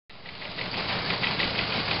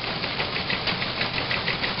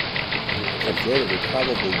I did, it would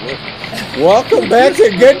probably work. Welcome back to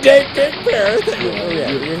Good Day Big Bear.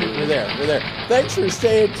 We're there. Thanks for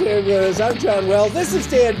staying tuned with us. I'm John Wells. This is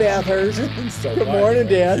Dan Bathurst. Good morning,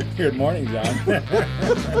 Dan. Good morning, John.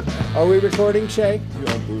 Are we recording, Shay?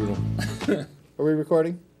 You're brutal. Are we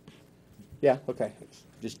recording? Yeah, okay.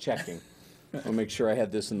 Just checking. I'll make sure I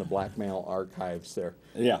had this in the blackmail archives there.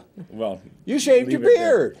 Yeah, well. You shaved your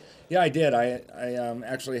beard. Yeah, I did. I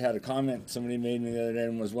actually had a comment somebody made me the other day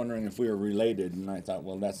and was wondering if we were related, and I thought,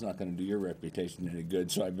 well, that's not going to do your reputation any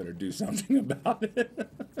good, so I better do something about it.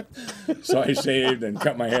 So I shaved and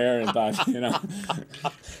cut my hair and thought,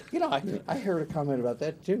 I heard a comment about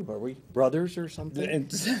that too. Are we brothers or something?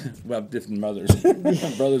 Well, different mothers.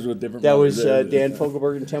 Brothers with different that mothers. That was Dan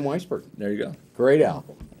Fogelberg and Tim Weisberg. There you go. Great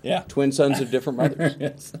album. Yeah. Twin sons of different mothers.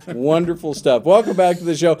 Yes. Wonderful stuff. Welcome back to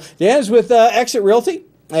the show. Dan's with Exit Realty,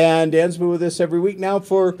 and Dan's been with us every week now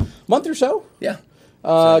for a month or so. Yeah.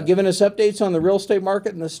 Giving us updates on the real estate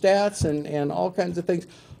market and the stats and all kinds of things.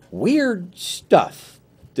 Weird stuff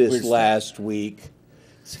this last week.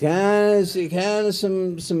 It's kind of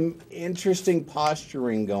some interesting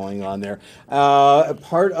posturing going on there.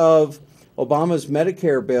 Part of Obama's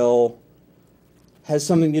Medicare bill has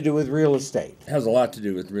something to do with real estate. It has a lot to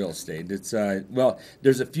do with real estate. It's well,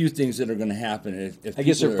 there's a few things that are going to happen. If I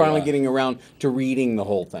guess they're finally getting around to reading the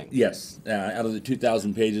whole thing. Yes. Out of the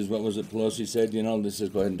 2,000 pages, what was it Pelosi said? Let's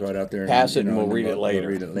just go ahead and throw it out there. Pass it and we'll read it later.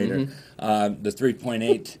 We'll read it later. The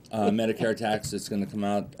 3.8 Medicare tax that's going to come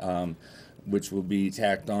out, which will be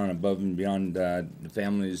tacked on above and beyond the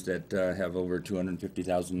families that have over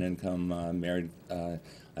 250,000 income. Married,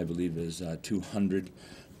 I believe, is 200.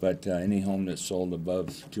 But any home that's sold above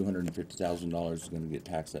 $250,000 is going to get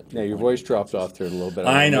taxed at 2. Yeah, your voice dropped off there a little bit.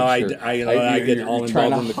 I know. I get all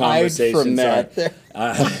involved in the conversation. From that.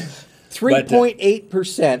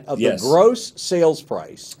 3.8% of the gross sales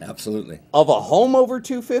price. Absolutely. Of a home over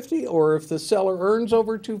 250, or if the seller earns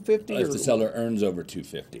over 250. If the seller earns over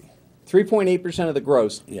 250. 3.8% of the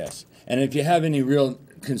gross. Yes. And if you have any real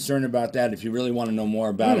concern about that, if you really want to know more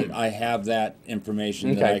about it, I have that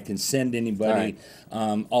information that I can send anybody.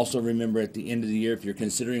 Right. Also, remember at the end of the year, if you're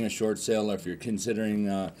considering a short sale, or if you're considering,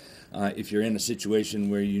 if you're in a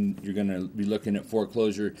situation where you're going to be looking at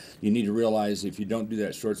foreclosure, you need to realize if you don't do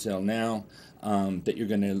that short sale now, that you're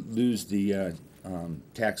going to lose the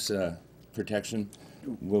tax protection.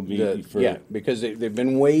 Will be because they've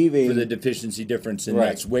been waiving for the deficiency difference, and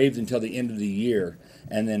that's waived until the end of the year.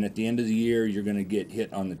 And then at the end of the year, you're going to get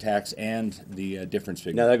hit on the tax and the difference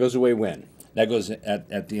figure. Now that goes away when? That goes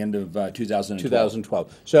at the end of 2012.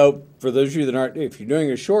 2012. So for those of you that aren't, if you're doing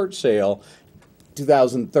a short sale,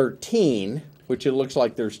 2013, which it looks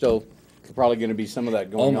like there's still probably going to be some of that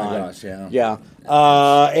going on. Oh my gosh, yeah. Yeah,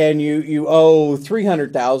 and you owe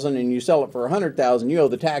 $300,000 and you sell it for $100,000. You owe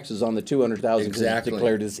the taxes on the $200,000 because it's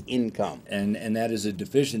declared as income. And that is a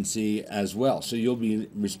deficiency as well. So you'll be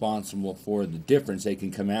responsible for the difference. They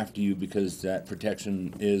can come after you because that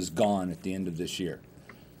protection is gone at the end of this year.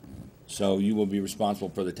 So you will be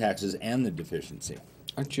responsible for the taxes and the deficiency.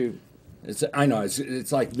 Aren't you? I know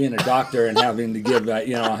it's like being a doctor and having to give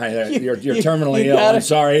you're terminally ill. I'm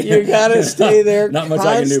sorry. You got to stay there. Not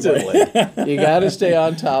constantly. Much I can do for you. You got to stay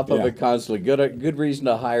on top of it constantly. Good reason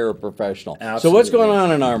to hire a professional. Absolutely. So what's going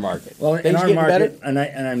on in our market? Well, Things in our market,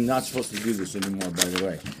 better? and I'm not supposed to do this anymore, by the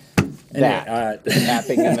way. That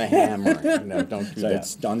tapping and the hammer. Don't do that.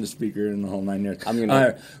 It's on the speaker and the whole 9 yards.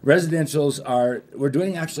 Residentials we're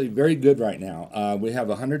doing actually very good right now. We have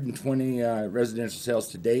 120 residential sales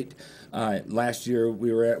to date. Last year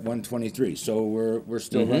we were at 123, so we're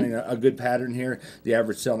still running a good pattern here. The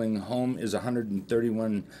average selling home is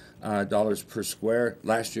 $131 per square.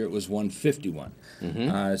 Last year it was $151.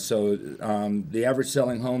 So the average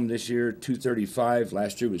selling home this year $235.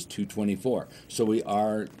 Last year was $224. So we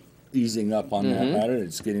are easing up on that matter.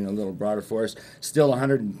 It's getting a little broader for us. Still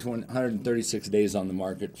 136 days on the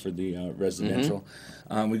market for the residential.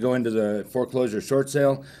 We go into the foreclosure short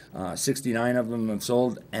sale. 69 of them have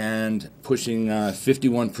sold and pushing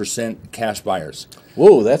 51% cash buyers.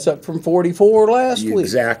 Whoa, that's up from 44 last week.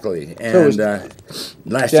 Exactly. And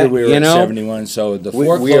last year we were at 71. So the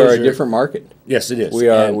foreclosure. We are a different market. Yes, it is. We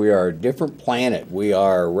are a different planet. We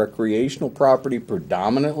are recreational property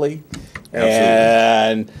predominantly.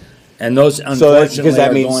 Absolutely. And those, unfortunately, because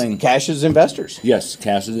that means cash is investors. Yes,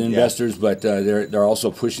 cash is investors, but they're also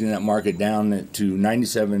pushing that market down to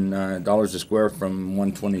 $97 a square from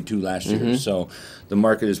 $122 last year. So the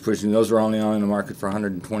market is pushing. Those are only on the market for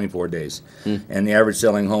 124 days, and the average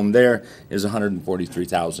selling home there is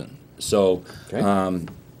 $143,000. So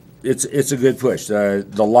it's a good push.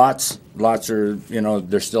 The lots lots are,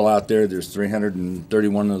 they're still out there. There's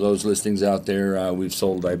 331 of those listings out there. We've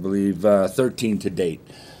sold, I believe, 13 to date.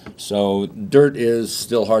 So dirt is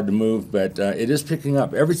still hard to move, but it is picking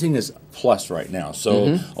up. Everything is plus right now.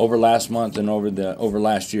 So over last month and over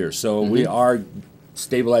last year. So we are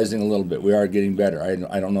stabilizing a little bit. We are getting better.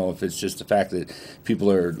 I don't know if it's just the fact that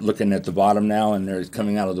people are looking at the bottom now and they're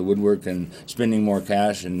coming out of the woodwork and spending more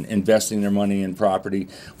cash and investing their money in property,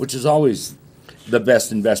 which is always the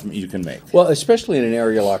best investment you can make. Well, especially in an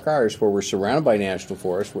area like ours where we're surrounded by national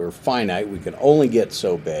forests, we're finite, we can only get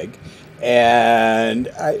so big.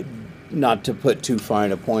 And not to put too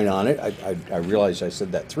fine a point on it, I realize I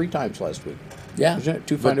said that 3 times last week. Yeah, Isn't it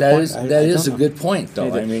too but fine a point? that is a good point,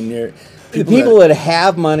 though. I mean, people that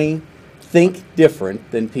have money think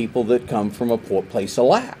different than people that come from a place of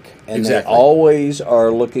lack. And exactly. They always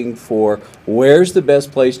are looking for where's the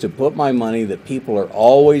best place to put my money that people are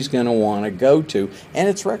always going to want to go to. And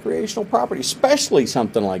it's recreational property, especially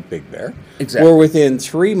something like Big Bear. Exactly. We're within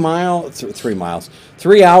 3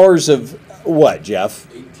 hours of what, Jeff?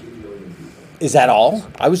 18 million people. Is that all?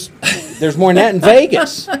 There's more than that in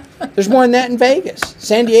Vegas. There's more than that in Vegas.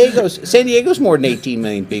 San Diego's more than 18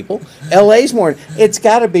 million people. LA's more. It's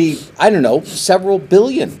got to be, I don't know, several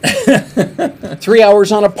billion. 3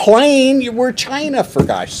 hours on a plane. We're China, for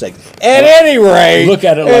gosh sake. At any rate, look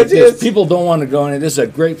at it like this. People don't want to go in. This is a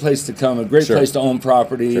great place to come, a great place to own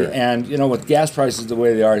property. Sure. And, with gas prices the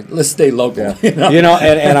way they are, let's stay local. Yeah.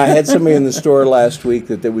 And I had somebody in the store last week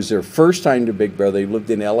that was their first time to Big Bear. They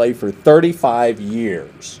lived in LA for 35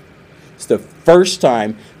 years. It's the first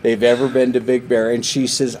time they've ever been to Big Bear, and she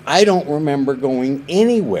says, I don't remember going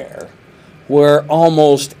anywhere where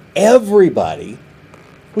almost everybody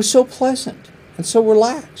was so pleasant and so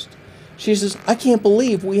relaxed. She says, I can't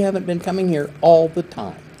believe we haven't been coming here all the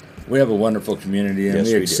time. We have a wonderful community, and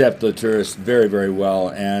we accept the tourists very, very well,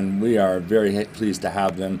 and we are very pleased to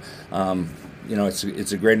have them.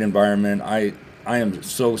 It's a great environment. I am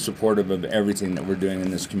so supportive of everything that we're doing in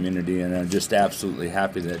this community, and I'm just absolutely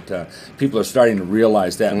happy that people are starting to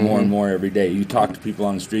realize that more and more every day. You talk to people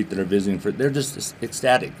on the street that are visiting they're just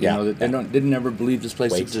ecstatic. That they didn't ever believe this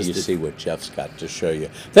place existed. Wait till you see what Jeff's got to show you.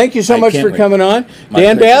 Thank you so much for coming on. My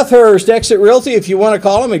Dan pleasure. Bathurst Exit Realty, if you want to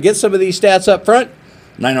call him and get some of these stats up front.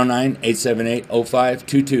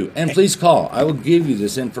 909-878-0522. And please call. I will give you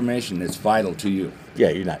this information that's vital to you. Yeah,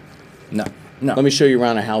 you're not. No. Let me show you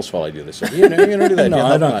around a house while I do this. You're going to do that. No,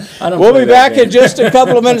 I don't. We'll be back in just a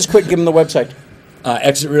couple of minutes. Quick, give them the website.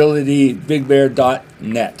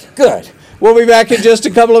 ExitRealtyBigBear.net. Good. We'll be back in just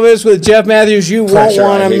a couple of minutes with Jeff Matthews. You won't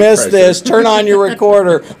want to miss this. Turn on your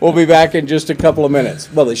recorder. We'll be back in just a couple of minutes.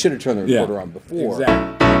 Well, they should have turned the recorder on before.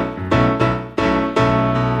 Exactly.